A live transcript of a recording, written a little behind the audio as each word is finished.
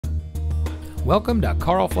Welcome to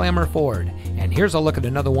Karl Flammer Ford, and here's a look at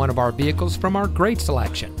another one of our vehicles from our great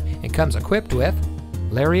selection. It comes equipped with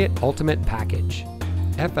Lariat Ultimate Package,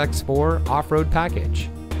 FX4 Off-Road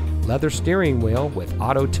Package, leather steering wheel with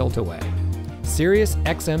auto tilt-away, Sirius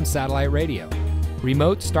XM satellite radio,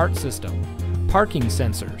 remote start system, parking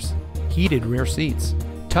sensors, heated rear seats,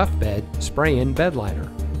 tough bed spray-in bed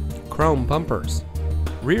liner, chrome bumpers,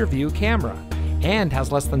 rear view camera, and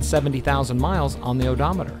has less than 70,000 miles on the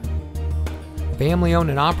odometer. Family owned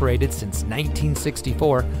and operated since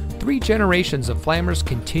 1964, 3 generations of Flammers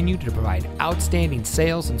continue to provide outstanding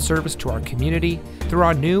sales and service to our community through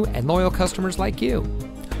our new and loyal customers like you.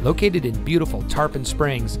 Located in beautiful Tarpon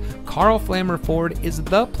Springs, Karl Flammer Ford is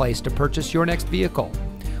the place to purchase your next vehicle.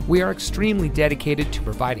 We are extremely dedicated to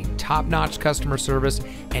providing top-notch customer service,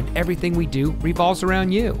 and everything we do revolves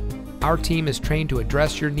around you. Our team is trained to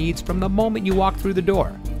address your needs from the moment you walk through the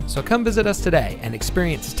door. So come visit us today and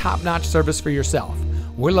experience top-notch service for yourself.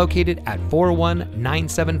 We're located at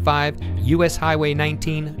 41975 US Highway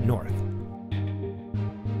 19 North.